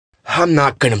I'm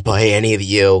not gonna bite any of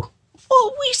you.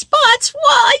 Oh, wee Spots,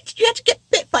 why did you have to get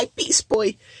bit by Beast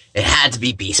Boy? It had to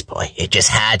be Beast Boy. It just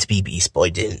had to be Beast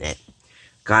Boy, didn't it?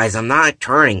 Guys, I'm not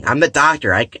turning. I'm the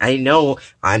doctor. I know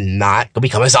I'm not gonna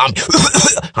become a zombie.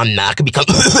 I'm not gonna become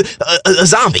a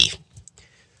zombie.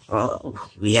 Oh,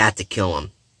 we have to kill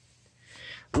him.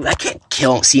 I can't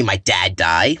kill him, see my dad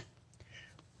die.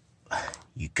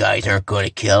 You guys aren't gonna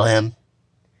kill him?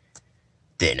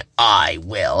 Then I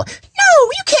will.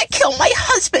 No, you can't kill my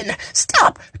husband.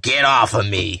 Stop. Get off of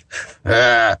me.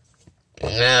 Little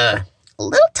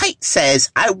Tight says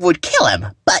I would kill him,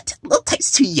 but Little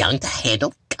Tight's too young to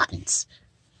handle guns.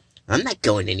 I'm not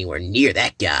going anywhere near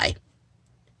that guy.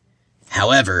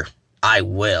 However, I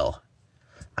will.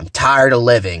 I'm tired of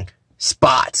living.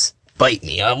 Spots, bite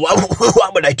me. Why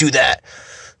would I do that?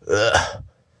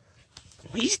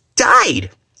 He's died.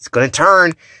 He's gonna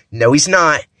turn. No, he's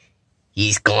not.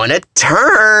 He's gonna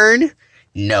turn.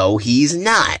 No, he's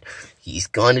not. He's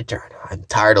gonna turn. I'm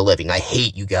tired of living. I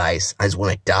hate you guys. I just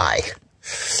want to die.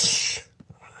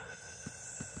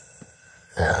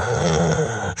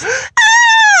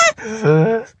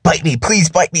 Bite me, please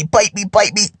bite me, bite me,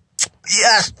 bite me.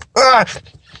 Yes.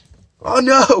 Oh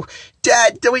no,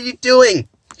 Dad, what are you doing?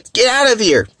 Get out of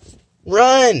here.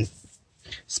 Run.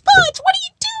 Spots, what are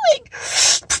you doing?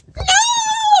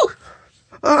 No!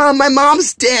 Oh, my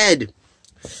mom's dead.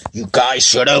 You guys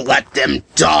should have let them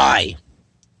die.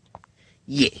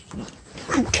 Yeah,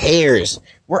 who cares?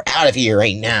 We're out of here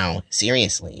right now.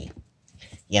 Seriously.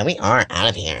 Yeah, we are out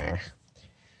of here.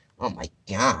 Oh my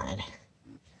god.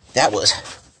 That was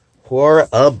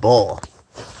horrible.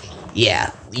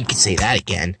 Yeah, you could say that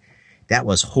again. That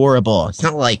was horrible. It's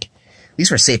not like, at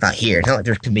least we're safe out here. It's not like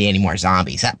there can be any more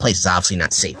zombies. That place is obviously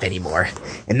not safe anymore.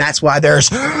 And that's why there's...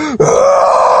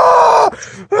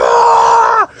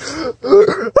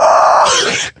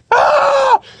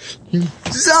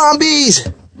 Zombies!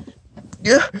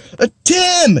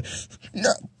 Tim!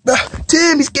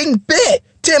 Tim, he's getting bit!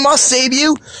 Tim, I'll save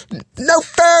you! No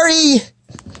furry!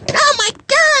 Oh my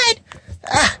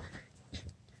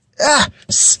god!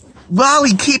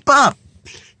 Wally, keep up!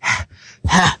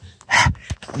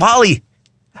 Wally!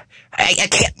 I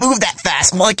can't move that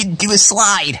fast. All I can do is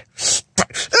slide.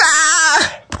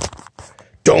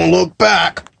 Don't look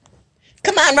back!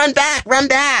 Come on, run back, run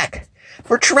back!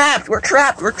 We're trapped, we're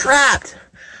trapped, we're trapped!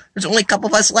 There's only a couple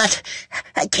of us left.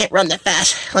 I can't run that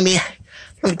fast. Let me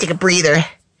take a breather.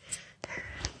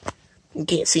 You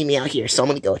can't see me out here, so I'm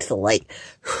gonna go to the light.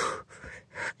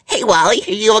 Hey, Wally,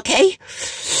 are you okay?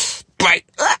 Bite!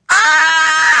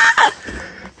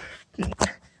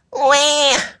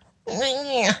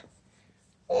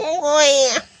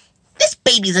 This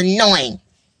baby's annoying.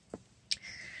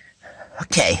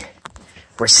 Okay,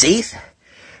 we're safe.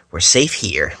 We're safe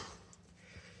here.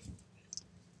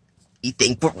 You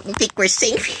think we're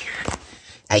safe here?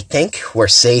 I think we're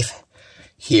safe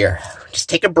here. Just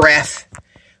take a breath.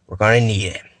 We're gonna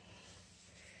need it.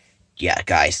 Yeah,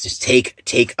 guys, just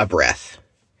take a breath.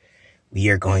 We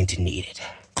are going to need it.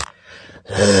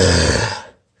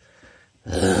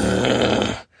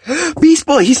 Beast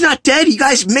Boy, he's not dead. You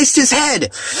guys missed his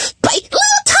head. Bite,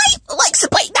 Little Tight likes to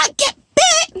bite, not get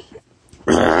bit.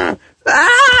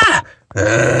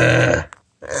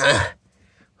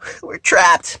 We're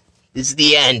trapped. This is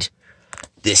the end.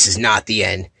 This is not the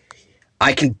end.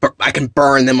 I can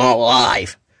burn them all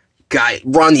alive. Guy,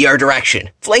 run the other direction.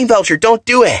 Flame Belcher, don't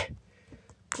do it.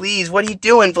 Please, what are you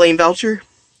doing, Flame Belcher?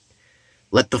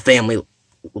 Let the family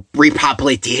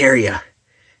repopulate the area.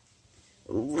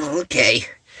 Okay.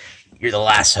 You're the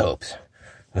last hope.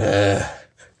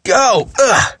 Go!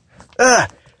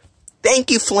 Thank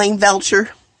you, Flame Belcher.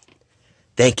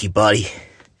 Thank you, buddy.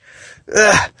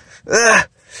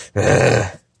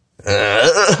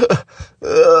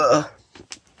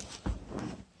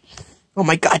 Oh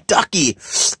my god, Ducky!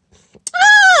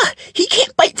 He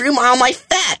can't bite through all my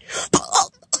fat. Oh,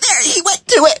 there, he went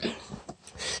to it.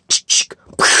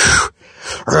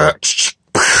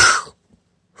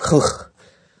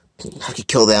 I could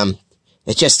kill them.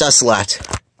 It's just us left.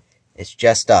 It's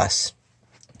just us.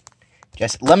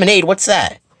 Just lemonade. What's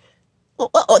that?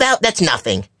 Oh, that's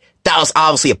nothing. That was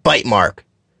obviously a bite mark.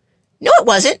 No, it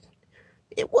wasn't.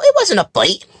 It wasn't a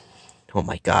bite. Oh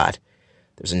my god.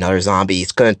 There's another zombie.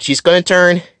 She's gonna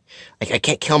turn. I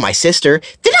can't kill my sister.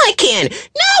 Then I can.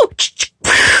 No.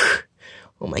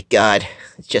 Oh my god.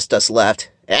 It's just us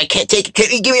left. I can't take it.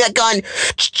 Give me that gun.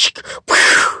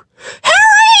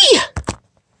 Hurry!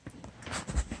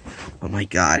 Oh my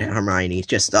god, Hermione, it's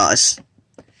just us.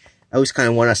 I always kind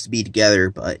of want us to be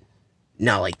together, but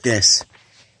not like this.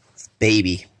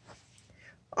 Baby.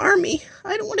 Army,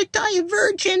 I don't want to die a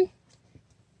virgin.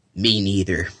 Me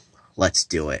neither. Let's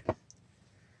do it.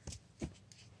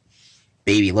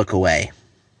 Baby, look away.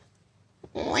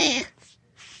 Wah.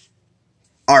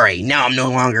 Alright, now I'm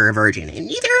no longer a virgin, and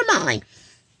neither am I.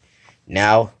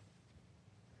 Now,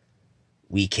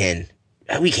 we can't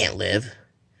live.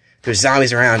 There's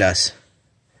zombies around us.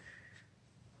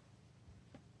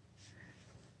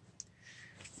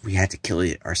 We had to kill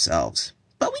it ourselves.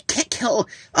 But we can't kill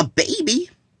a baby.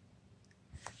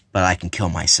 But I can kill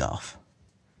myself.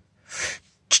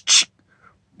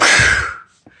 Oh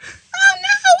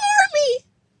no, Army!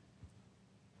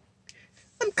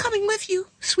 I'm coming with you,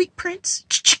 sweet prince.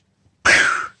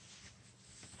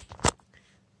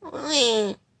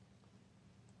 Wee.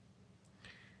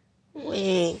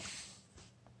 Wee.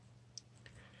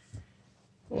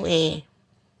 Wee.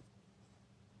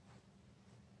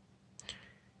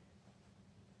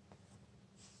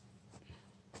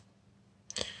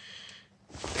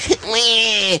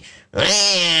 Wee.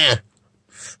 Wee.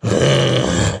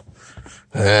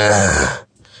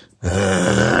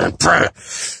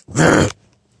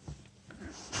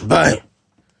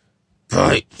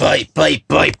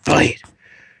 Bite.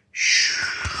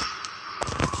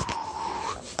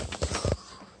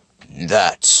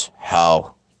 That's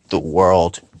how the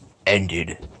world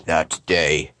ended that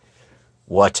day.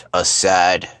 What a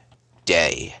sad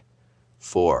day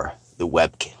for the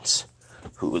Webkinz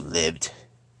who lived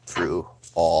through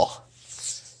all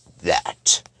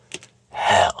that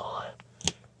hell.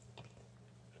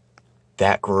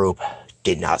 That group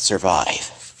did not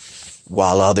survive,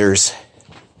 while others,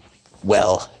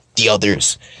 well, the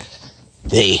others,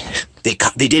 they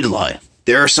did live.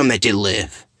 There are some that did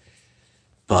live,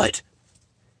 but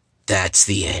that's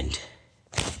the end.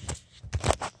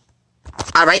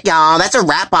 Alright, y'all, that's a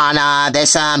wrap on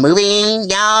this movie,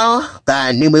 y'all.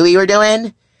 The new movie we're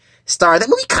doing. That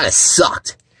movie kind of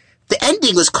sucked. The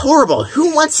ending was horrible.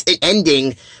 Who wants an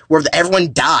ending where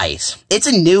everyone dies? It's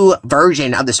a new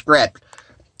version of the script.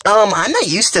 I'm not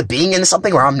used to being in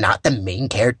something where I'm not the main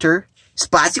character.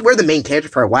 Splashy, you were the main character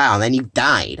for a while, and then you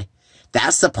died.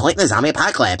 That's the point of the zombie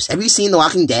apocalypse. Have you seen The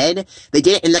Walking Dead? They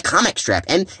did it in the comic strip.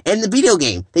 And in the video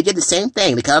game, they did the same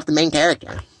thing. They cut off the main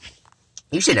character.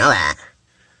 You should know that.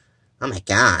 Oh my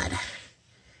god.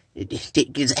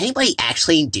 Does anybody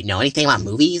actually know anything about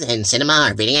movies and cinema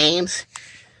or video games?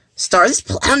 I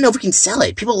don't know if we can sell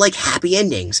it. People like happy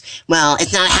endings. Well,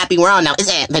 it's not a happy world now, is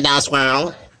it, the Dust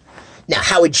World? Now,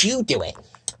 how would you do it?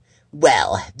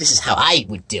 Well, this is how I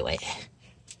would do it.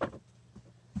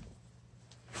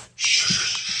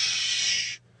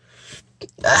 Shh.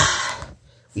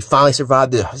 We finally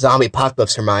survived the zombie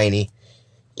apocalypse, Hermione.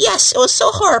 Yes, it was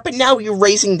so hard, but now we're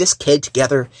raising this kid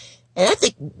together, and I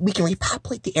think we can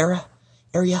repopulate the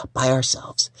area by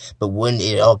ourselves. But wouldn't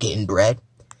it all get inbred?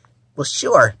 Well,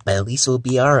 sure, but at least it will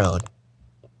be our own.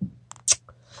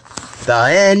 The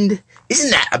end.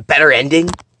 Isn't that a better ending?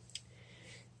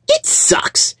 It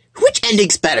sucks. Which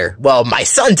ending's better? Well, my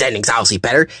son's ending's obviously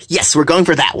better. Yes, we're going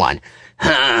for that one.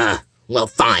 Well,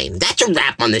 fine. That's a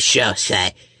wrap on the show, Shay.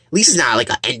 At least it's not like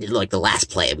ended like the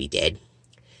last play we did.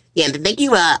 Yeah, and thank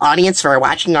you, audience, for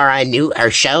watching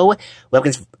our show,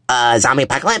 Webkinz Zombie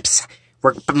Apocalypse.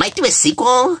 We might do a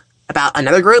sequel about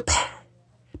another group,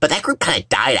 but that group kind of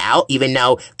died out, even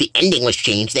though the ending was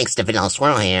changed thanks to Vanilla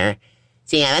Swirl here.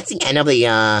 So yeah, that's the end of the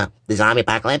zombie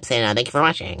apocalypse, and thank you for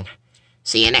watching.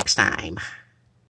 See you next time.